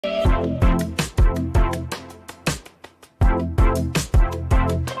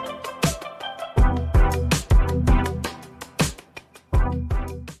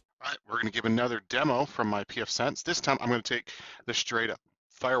another demo from my PFSense. This time I'm going to take the straight up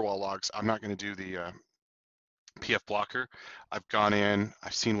firewall logs. I'm not going to do the PF blocker. I've gone in,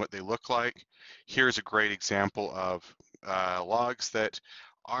 I've seen what they look like. Here's a great example of logs that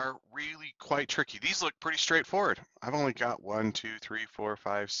are really quite tricky. These look pretty straightforward. I've only got 1, 2, 3, 4,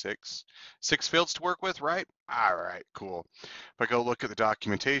 5, 6 fields to work with, right? All right, cool. If I go look at the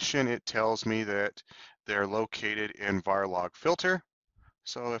documentation, it tells me that they're located in var log filter.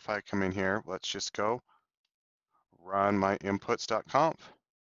 So if I come in here, let's just go run my inputs.conf,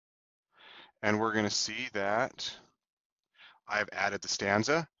 and we're going to see that I've added the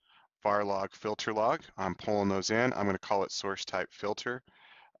stanza, var log, filter log. I'm pulling those in. I'm going to call it source type filter.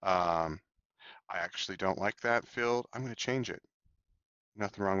 I actually don't like that field. I'm going to change it.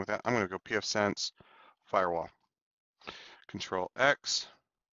 Nothing wrong with that. I'm going to go PFSense firewall. Control X.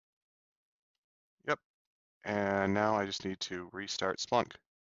 Yep. And now I just need to restart Splunk.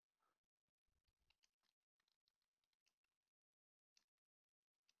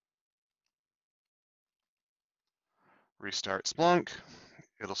 Restart Splunk.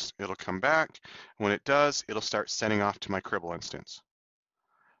 It'll come back. When it does, it'll start sending off to my Cribl instance.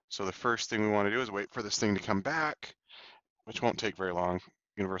 So the first thing we want to do is wait for this thing to come back, which won't take very long.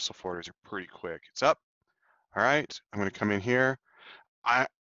 Universal forwarders are pretty quick. It's up. All right, I'm going to come in here.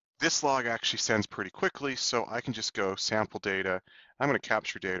 This log actually sends pretty quickly, so I can just go sample data. I'm going to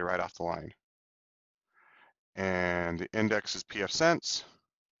capture data right off the line. And the index is PFSense.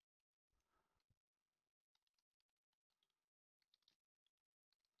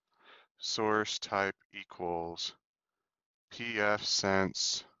 Source type equals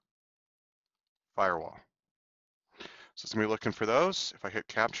PFSense firewall. So it's going to be looking for those. If I hit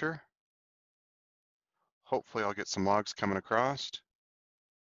capture, hopefully I'll get some logs coming across.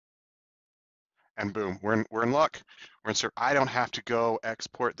 And boom, we're in luck. I don't have to go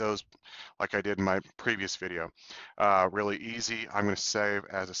export those like I did in my previous video. Really easy. I'm going to save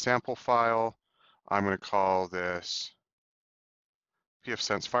as a sample file. I'm going to call this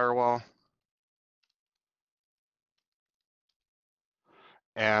PFSense firewall.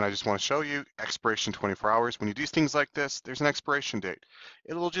 And I just want to show you expiration 24 hours. When you do things like this, there's an expiration date.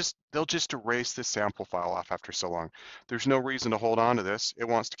 They'll just erase this sample file off after so long. There's no reason to hold on to this. It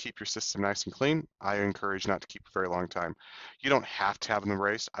wants to keep your system nice and clean. I encourage not to keep a very long time. You don't have to have them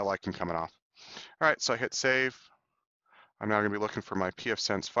erased. I like them coming off. All right, so I hit save. I'm now going to be looking for my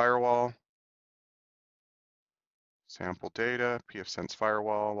PFSense firewall. Sample data, PFSense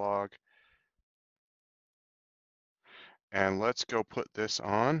firewall log. And let's go put this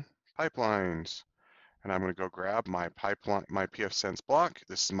on pipelines. And I'm going to go grab my pipeline, my PFSense block.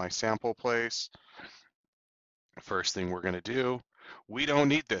 This is my sample place. First thing we're going to do, we don't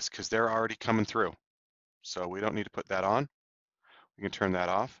need this because they're already coming through. So we don't need to put that on. We can turn that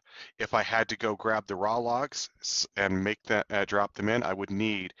off. If I had to go grab the raw logs and make that drop them in, I would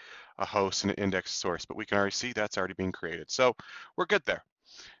need a host and an index source, but we can already see that's already being created. So we're good there.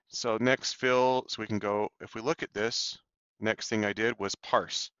 So next fill, so we can go, if we look at this, next thing I did was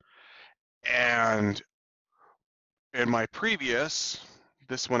parse. And in my previous,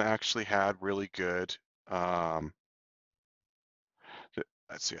 this one actually had really good, let's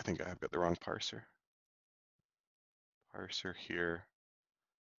see, I think I've got the wrong parser. Parser here.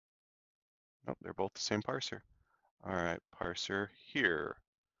 Nope, they're both the same parser. All right, parser here.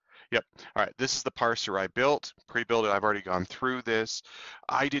 Yep. All right, this is the parser I built, pre-built it. I've already gone through this.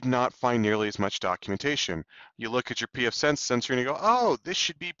 I did not find nearly as much documentation. You look at your PFSense sensor and you go, oh, this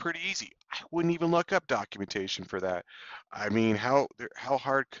should be pretty easy. I wouldn't even look up documentation for that. I mean, how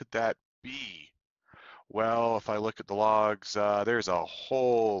hard could that be? Well, if I look at the logs, there's a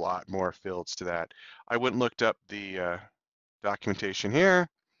whole lot more fields to that. I went and looked up the documentation here.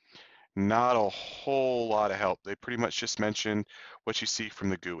 Not a whole lot of help. They pretty much just mentioned what you see from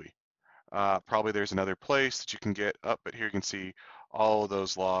the GUI. Probably there's another place that you can get up, but here you can see all of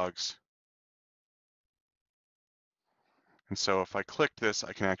those logs. And so if I click this,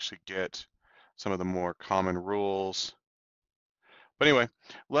 I can actually get some of the more common rules. But anyway,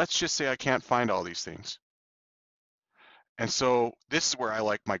 let's just say I can't find all these things. And so this is where I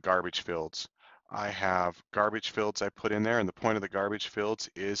like my garbage fields. I have garbage fields I put in there, and the point of the garbage fields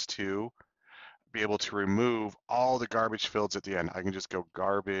is to be able to remove all the garbage fields at the end. I can just go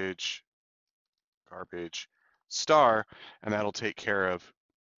garbage star, and that'll take care of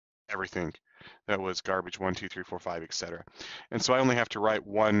everything that was garbage 1, 2, 3, 4, 5, etc. And so I only have to write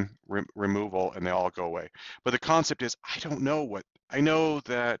one removal, and they all go away. But the concept is, I don't know what, I know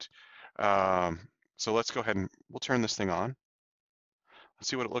that, so let's go ahead and we'll turn this thing on. Let's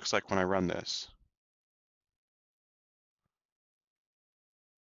see what it looks like when I run this.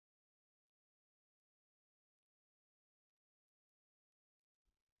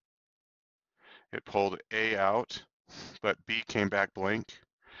 It pulled A out, but B came back blank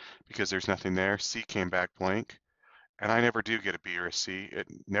because there's nothing there. C came back blank. And I never do get a B or a C. It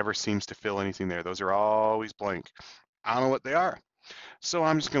never seems to fill anything there. Those are always blank. I don't know what they are. So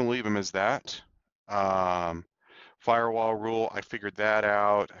I'm just going to leave them as that. Firewall rule, I figured that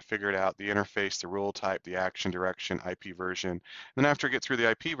out. I figured out the interface, the rule type, the action direction, IP version. Then after I get through the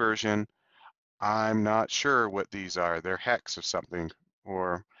IP version, I'm not sure what these are. They're hex of something,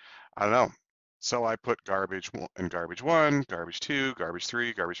 or I don't know. So I put garbage and garbage 1, garbage 2, garbage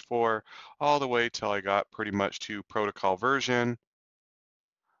 3, garbage 4, all the way till I got pretty much to protocol version,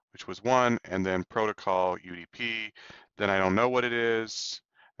 which was 1, and then protocol UDP. Then I don't know what it is.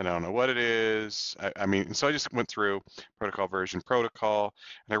 And I don't know what it is. I mean, so I just went through protocol version, protocol,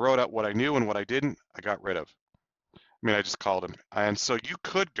 and I wrote out what I knew and what I didn't, I got rid of. I mean, I just called them. And so you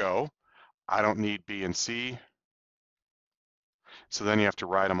could go, I don't need B and C. So then you have to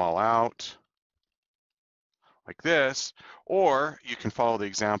write them all out like this, or you can follow the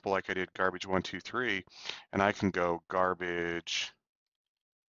example like I did garbage 1, 2, 3, and I can go garbage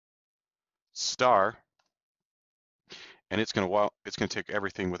star, and it's going to take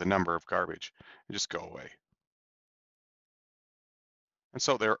everything with a number of garbage and just go away. And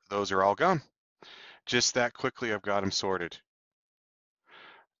so there, those are all gone. Just that quickly, I've got them sorted.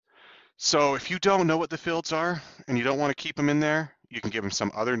 So if you don't know what the fields are and you don't want to keep them in there, you can give them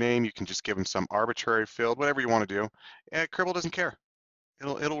some other name. You can just give them some arbitrary field, whatever you want to do. Cribl doesn't care.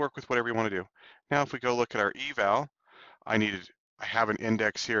 It'll work with whatever you want to do. Now, if we go look at our eval, I have an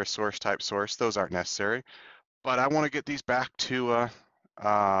index here, a source type source. Those aren't necessary, but I want to get these back to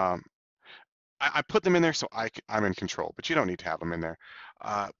I put them in there so I'm in control, but you don't need to have them in there.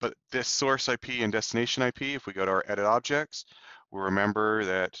 But this source IP and destination IP, if we go to our edit objects, we'll remember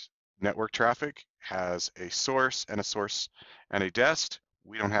that network traffic has a source and a dest.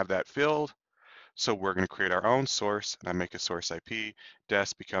 We don't have that filled, so we're going to create our own source, and I make a source IP.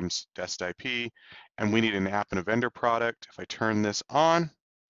 Dest becomes dest IP, and we need an app and a vendor product. If I turn this on,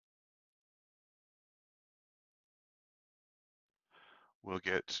 we'll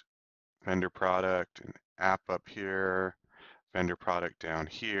get vendor product and app up here, vendor product down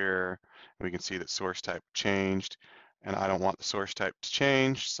here, and we can see that source type changed, and I don't want the source type to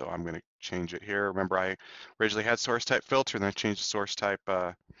change, so I'm going to change it here. Remember, I originally had source type filter, and then I changed the source type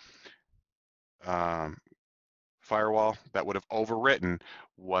firewall. That would have overwritten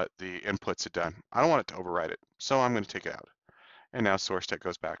what the inputs had done. I don't want it to overwrite it, so I'm going to take it out. And now source type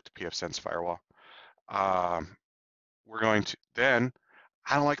goes back to PFSense firewall. We're going to then,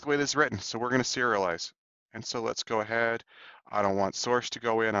 I don't like the way this is written, so we're going to serialize. And so let's go ahead. I don't want source to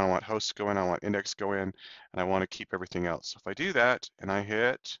go in, I don't want host to go in, I don't want index to go in, and I want to keep everything else. So if I do that and I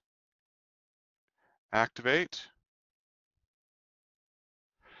hit activate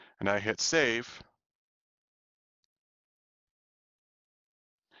and I hit save,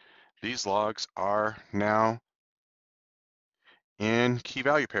 these logs are now in key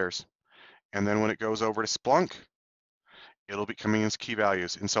value pairs. And then when it goes over to Splunk, it'll be coming as key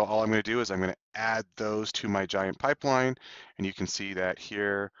values. And so all I'm going to do is I'm going to add those to my giant pipeline. And you can see that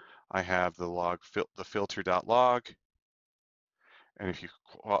here I have the log, the filter.log. And if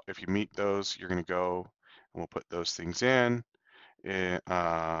you meet those, you're going to go and we'll put those things in. And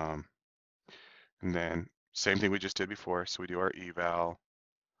then same thing we just did before. So we do our eval.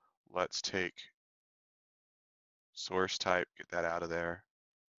 Let's take source type, get that out of there.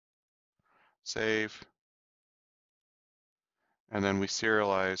 Save. And then we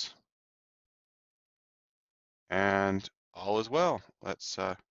serialize. And all is well. Let's,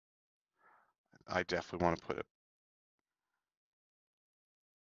 I definitely want to put it.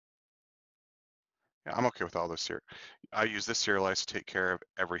 Yeah, I'm okay with all those here. I use this serialize to take care of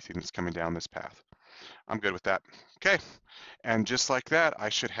everything that's coming down this path. I'm good with that. Okay, and just like that, I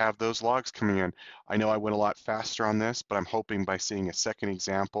should have those logs coming in. I know I went a lot faster on this, but I'm hoping by seeing a second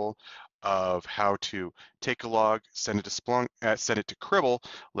example of how to take a log, send it to Splunk, send it to Cribl,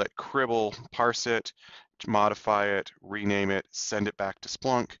 let Cribl parse it, modify it, rename it, send it back to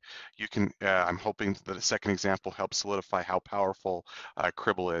Splunk. You can, I'm hoping that a second example helps solidify how powerful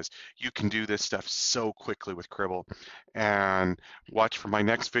Cribl is. You can do this stuff so quickly with Cribl. And watch for my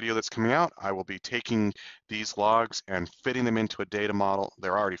next video that's coming out. I will be taking these logs and fitting them into a data model.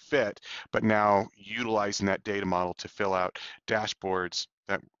 They're already fit, but now utilizing that data model to fill out dashboards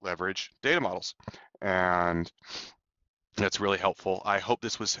that leverage data models. And that's really helpful. I hope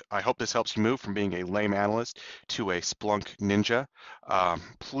this helps you move from being a lame analyst to a Splunk ninja.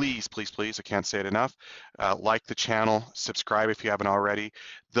 Please, please, please, I can't say it enough. Like the channel, subscribe if you haven't already.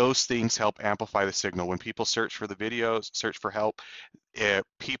 Those things help amplify the signal. When people search for the videos, search for help,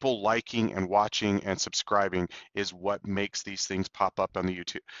 People liking and watching and subscribing is what makes these things pop up on the your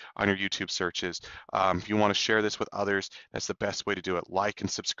YouTube searches. If you want to share this with others, that's the best way to do it. Like and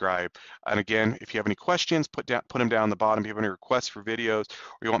subscribe. And again, if you have any questions, put them down the bottom. If you have any requests for videos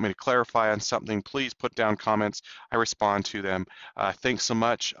or you want me to clarify on something, please put down comments. I respond to them. Thanks so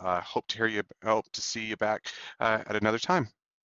much. Hope to see you back at another time.